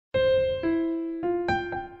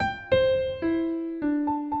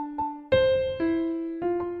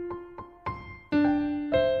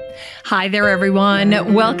Hi there,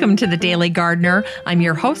 everyone. Welcome to The Daily Gardener. I'm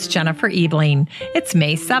your host, Jennifer Ebling. It's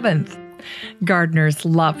May 7th. Gardeners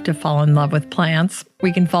love to fall in love with plants.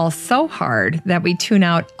 We can fall so hard that we tune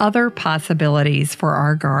out other possibilities for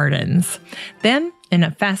our gardens. Then, in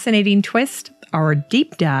a fascinating twist, our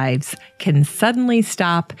deep dives can suddenly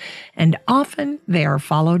stop, and often they are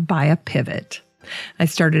followed by a pivot. I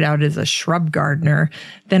started out as a shrub gardener,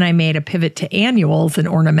 then I made a pivot to annuals and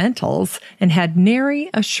ornamentals and had nary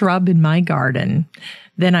a shrub in my garden.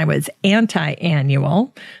 Then I was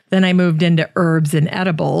anti-annual. Then I moved into herbs and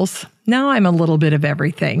edibles. Now I'm a little bit of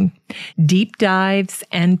everything. Deep dives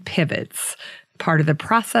and pivots, part of the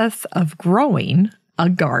process of growing a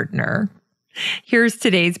gardener. Here's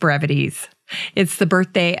today's brevities. It's the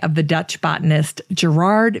birthday of the Dutch botanist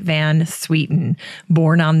Gerard van Swieten,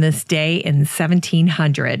 born on this day in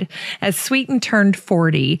 1700. As Swieten turned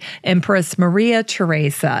 40, Empress Maria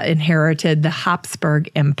Theresa inherited the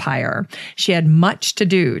Habsburg Empire. She had much to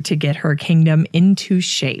do to get her kingdom into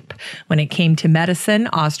shape. When it came to medicine,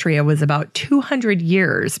 Austria was about 200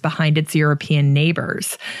 years behind its European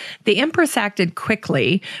neighbors. The Empress acted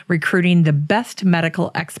quickly, recruiting the best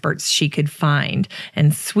medical experts she could find,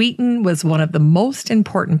 and Swieten was one of the most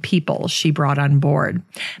important people she brought on board.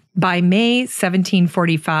 By May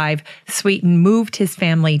 1745, Swieten moved his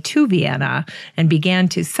family to Vienna and began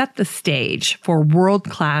to set the stage for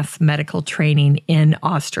world-class medical training in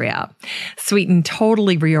Austria. Swieten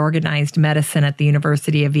totally reorganized medicine at the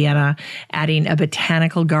University of Vienna, adding a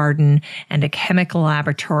botanical garden and a chemical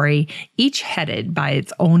laboratory, each headed by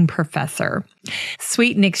its own professor.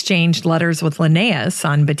 Swieten exchanged letters with Linnaeus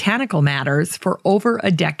on botanical matters for over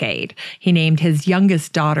a decade. He named his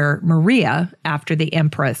youngest daughter, Maria, after the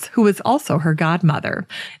Empress, who was also her godmother.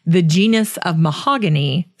 The genus of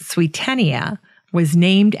mahogany, Swietenia, was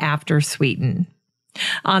named after Swieten.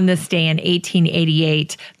 On this day in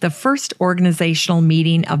 1888, the first organizational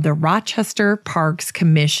meeting of the Rochester Parks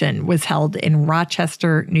Commission was held in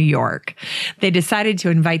Rochester, New York. They decided to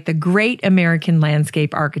invite the great American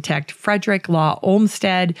landscape architect Frederick Law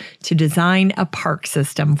Olmsted to design a park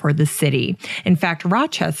system for the city. In fact,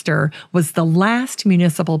 Rochester was the last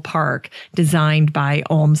municipal park designed by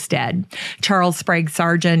Olmsted. Charles Sprague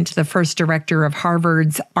Sargent, the first director of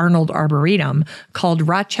Harvard's Arnold Arboretum, called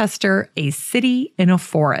Rochester a city in a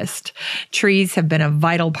forest. Trees have been a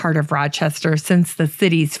vital part of Rochester since the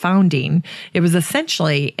city's founding. It was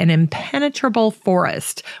essentially an impenetrable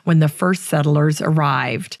forest when the first settlers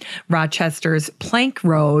arrived. Rochester's Plank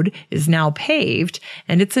Road is now paved,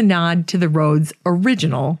 and it's a nod to the road's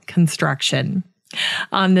original construction.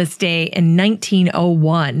 On this day in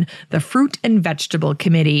 1901, the Fruit and Vegetable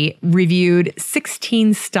Committee reviewed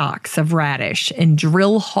 16 stalks of radish in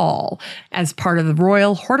Drill Hall as part of the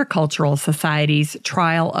Royal Horticultural Society's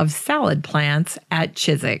trial of salad plants at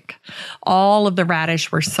Chiswick. All of the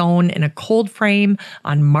radish were sown in a cold frame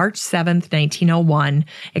on March 7th, 1901,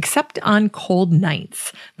 except on cold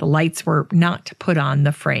nights. The lights were not put on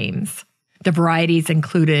the frames. The varieties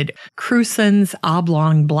included Crusen's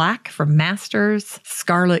Oblong Black from Masters,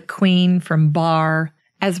 Scarlet Queen from Barr,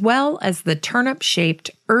 as well as the turnip-shaped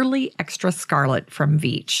Early Extra Scarlet from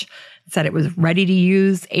Veitch. It said it was ready to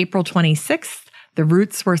use April 26th. The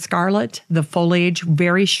roots were scarlet, the foliage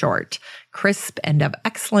very short, crisp and of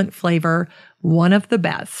excellent flavor, one of the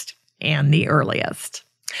best and the earliest.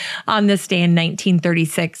 On this day in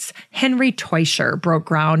 1936, Henry Teuscher broke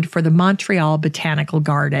ground for the Montreal Botanical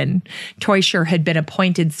Garden. Teuscher had been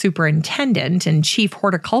appointed superintendent and chief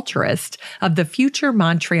horticulturist of the future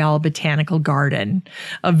Montreal Botanical Garden.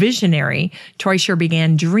 A visionary, Teuscher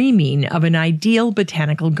began dreaming of an ideal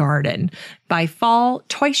botanical garden. By fall,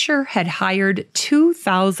 Teuscher had hired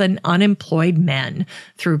 2,000 unemployed men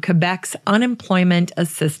through Quebec's Unemployment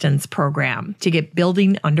Assistance Program to get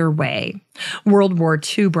building underway. World War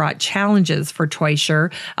II brought challenges for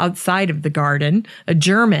Teuscher outside of the garden. A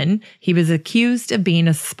German, he was accused of being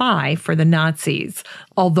a spy for the Nazis.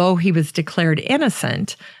 Although he was declared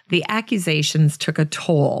innocent, the accusations took a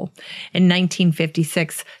toll. In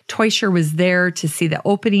 1956, Teuscher was there to see the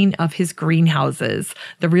opening of his greenhouses,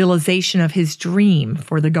 the realization of his dream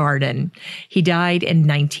for the garden. He died in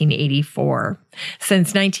 1984.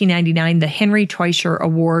 Since 1999, the Henry Teuscher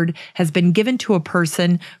Award has been given to a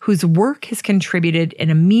person whose work has contributed in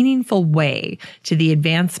a meaningful way to the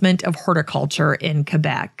advancement of horticulture in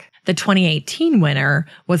Quebec. The 2018 winner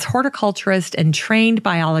was horticulturist and trained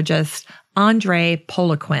biologist André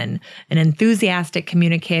Poliquin, an enthusiastic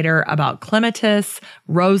communicator about clematis,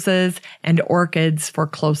 roses, and orchids for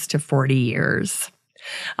close to 40 years.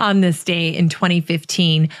 On this day in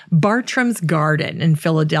 2015, Bartram's Garden in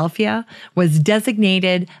Philadelphia was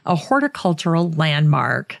designated a horticultural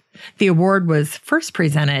landmark. The award was first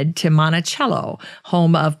presented to Monticello,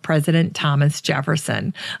 home of President Thomas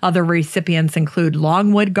Jefferson. Other recipients include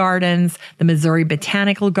Longwood Gardens, the Missouri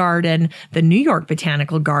Botanical Garden, the New York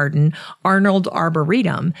Botanical Garden, Arnold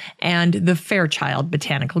Arboretum, and the Fairchild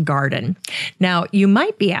Botanical Garden. Now, you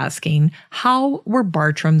might be asking, how were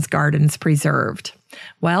Bartram's Gardens preserved?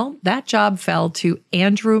 Well, that job fell to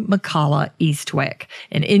Andrew McCullough Eastwick,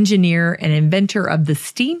 an engineer and inventor of the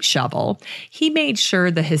steam shovel. He made sure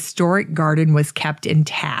the historic garden was kept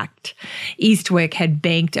intact. Eastwick had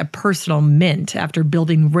banked a personal mint after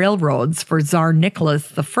building railroads for Tsar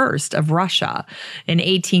Nicholas I of Russia. In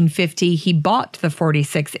 1850, he bought the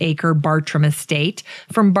 46-acre Bartram estate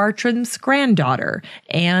from Bartram's granddaughter,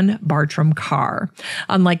 Anne Bartram Carr.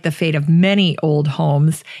 Unlike the fate of many old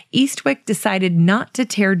homes, Eastwick decided not to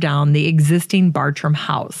tear down the existing Bartram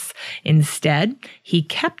house. Instead, he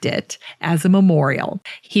kept it as a memorial.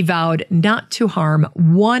 He vowed not to harm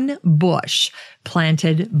one bush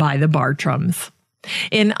planted by the Bartrams.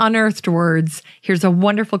 In Unearthed Words, here's a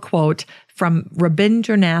wonderful quote from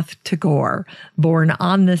Rabindranath Tagore, born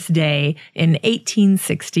on this day in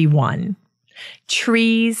 1861.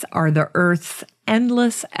 "Trees are the earth's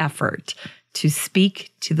endless effort to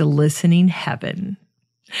speak to the listening heaven."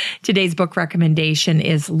 Today's book recommendation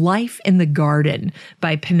is Life in the Garden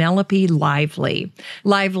by Penelope Lively.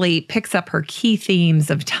 Lively picks up her key themes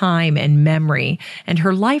of time and memory and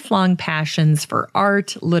her lifelong passions for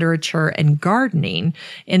art, literature, and gardening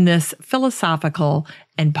in this philosophical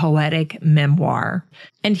and poetic memoir.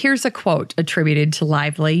 And here's a quote attributed to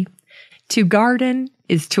Lively. "To garden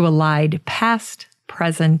is to elide past,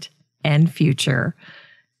 present, and future.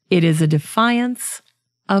 It is a defiance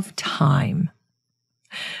of time."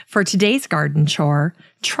 For today's garden chore,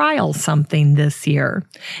 trial something this year.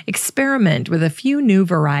 Experiment with a few new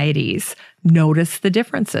varieties. Notice the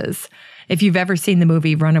differences. If you've ever seen the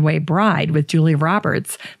movie Runaway Bride with Julia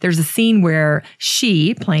Roberts, there's a scene where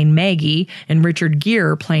she, playing Maggie, and Richard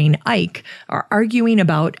Gere, playing Ike, are arguing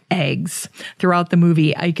about eggs. Throughout the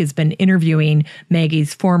movie, Ike has been interviewing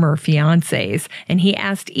Maggie's former fiancés, and he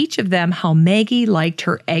asked each of them how Maggie liked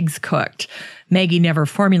her eggs cooked. Maggie never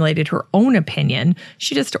formulated her own opinion.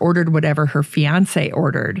 She just ordered whatever her fiancé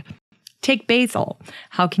ordered. Take basil.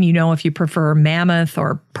 How can you know if you prefer mammoth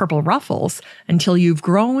or purple ruffles until you've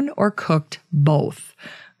grown or cooked both?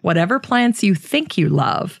 Whatever plants you think you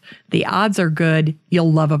love, the odds are good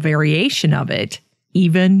you'll love a variation of it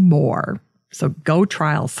even more. So go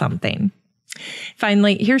trial something.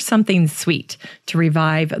 Finally, here's something sweet to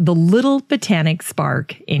revive the little botanic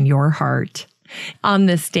spark in your heart. On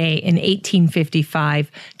this day in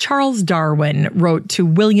 1855, Charles Darwin wrote to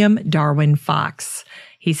William Darwin Fox.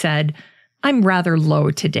 He said, "I'm rather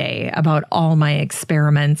low today about all my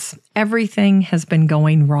experiments. Everything has been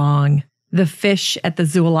going wrong. The fish at the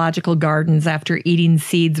zoological gardens after eating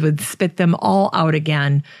seeds would spit them all out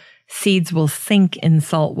again. Seeds will sink in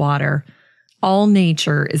salt water. All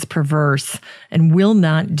nature is perverse and will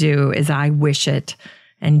not do as I wish it.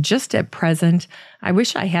 And just at present, I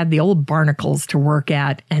wish I had the old barnacles to work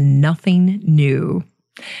at and nothing new."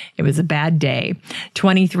 It was a bad day.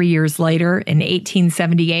 23 years later, in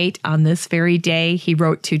 1878, on this very day, he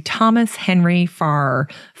wrote to Thomas Henry Farrar,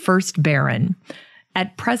 1st Baron,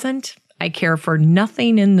 "At present, I care for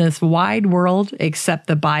nothing in this wide world except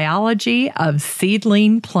the biology of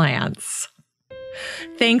seedling plants."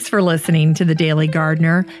 Thanks for listening to The Daily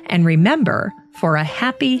Gardener, and remember, for a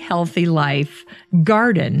happy, healthy life,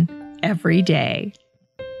 garden every day.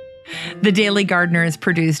 The Daily Gardener is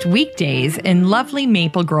produced weekdays in lovely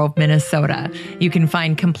Maple Grove, Minnesota. You can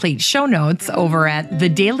find complete show notes over at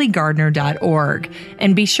thedailygardener.org,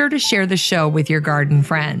 and be sure to share the show with your garden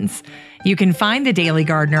friends. You can find The Daily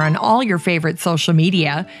Gardener on all your favorite social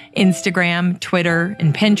media, Instagram, Twitter,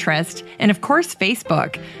 and Pinterest, and of course,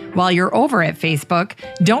 Facebook. While you're over at Facebook,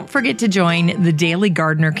 don't forget to join the Daily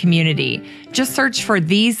Gardener community. Just search for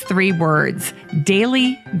these 3 words,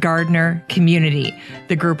 Daily Gardener Community.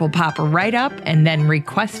 The group will pop right up and then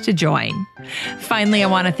request to join. Finally, I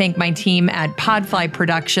want to thank my team at Podfly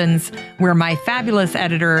Productions, where my fabulous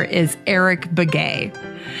editor is Eric Begay.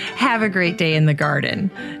 Have a great day in the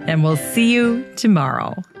garden, and we'll see you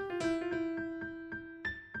tomorrow.